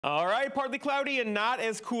All right, partly cloudy and not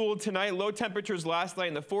as cool tonight. Low temperatures last night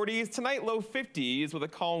in the 40s. Tonight, low 50s with a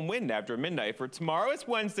calm wind after midnight. For tomorrow, it's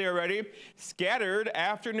Wednesday already. Scattered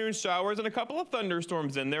afternoon showers and a couple of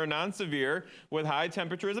thunderstorms in there, non-severe, with high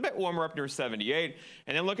temperatures a bit warmer up near 78.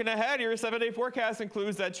 And then looking ahead, your 7-day forecast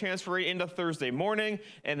includes that chance for rain into Thursday morning,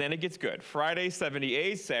 and then it gets good. Friday,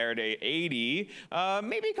 78, Saturday, 80.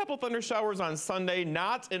 Maybe a couple thunder showers on Sunday,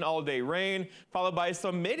 not an all-day rain, followed by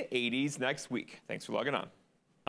some mid-80s next week. Thanks for logging on.